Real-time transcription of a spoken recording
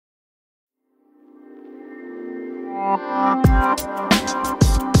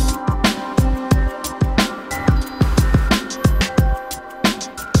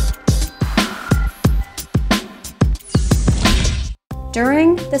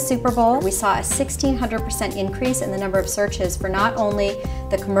During the Super Bowl, we saw a 1,600% increase in the number of searches for not only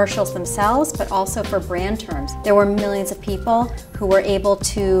the commercials themselves, but also for brand terms. There were millions of people who were able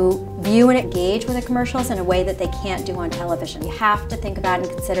to view and engage with the commercials in a way that they can't do on television. You have to think about and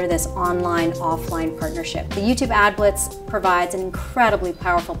consider this online-offline partnership. The YouTube AdBlitz provides an incredibly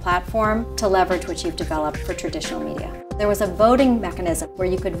powerful platform to leverage what you've developed for traditional media. There was a voting mechanism where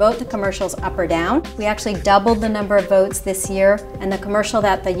you could vote the commercials up or down. We actually doubled the number of votes this year, and the commercial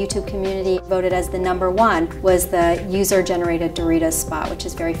that the YouTube community voted as the #1 was the user-generated Doritos spot, which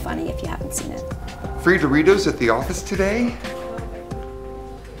is very funny if you haven't seen it. Free Doritos at the office today?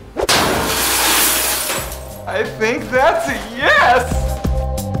 I think that's a yes!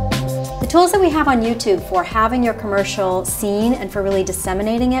 The tools that we have on YouTube for having your commercial seen and for really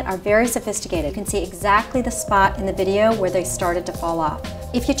disseminating it are very sophisticated. You can see exactly the spot in the video where they started to fall off.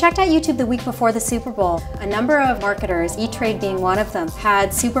 If you checked out YouTube the week before the Super Bowl, a number of marketers, E-Trade being one of them,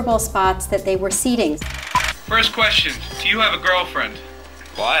 had Super Bowl spots that they were seeding. First question, do you have a girlfriend?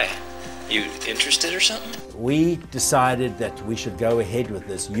 Why? You interested or something? We decided that we should go ahead with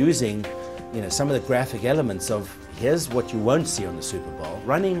this using some of the graphic elements of here's what you won't see on the Super Bowl.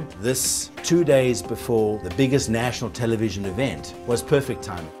 Running this 2 days before the biggest national television event was perfect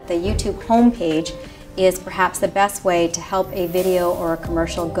timing. The YouTube homepage is perhaps the best way to help a video or a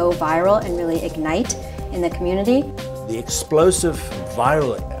commercial go viral and really ignite in the community. The explosive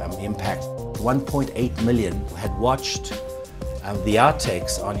viral impact, 1.8 million had watched the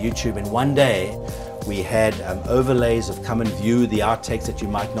outtakes on YouTube in one day. We had overlays of come and view the outtakes that you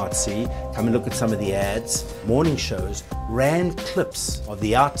might not see, come and look at some of the ads. Morning shows ran clips of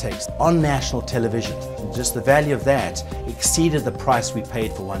the outtakes on national television. And just the value of that exceeded the price we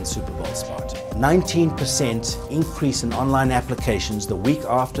paid for one Super Bowl spot. 19% increase in online applications the week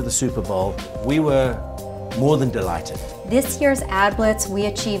after the Super Bowl. We were more than delighted. This year's AdBlitz, we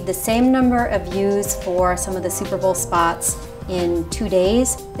achieved the same number of views for some of the Super Bowl spots in 2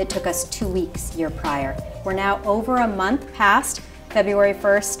 days that took us 2 weeks year prior. We're now over a month past February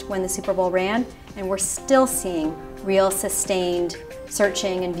 1st when the Super Bowl ran, and we're still seeing real sustained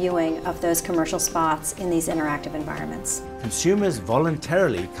searching and viewing of those commercial spots in these interactive environments. Consumers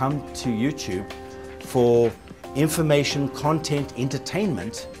voluntarily come to YouTube for information, content,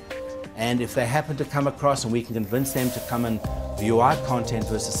 entertainment, and if they happen to come across and we can convince them to come and view our content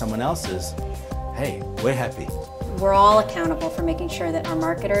versus someone else's, hey, we're happy. We're all accountable for making sure that our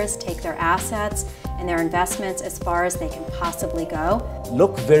marketers take their assets and their investments as far as they can possibly go.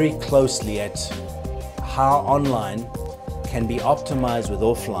 Look very closely at how online can be optimized with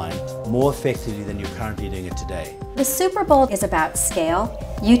offline more effectively than you're currently doing it today. The Super Bowl is about scale.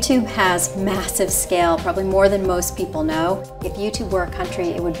 YouTube has massive scale, probably more than most people know. If YouTube were a country,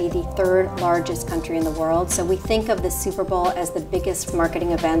 it would be the 3rd largest country in the world. So we think of the Super Bowl as the biggest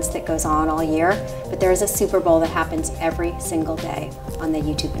marketing events that goes on all year, but there is a Super Bowl that happens every single day on the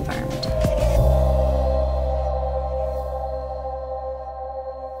YouTube environment.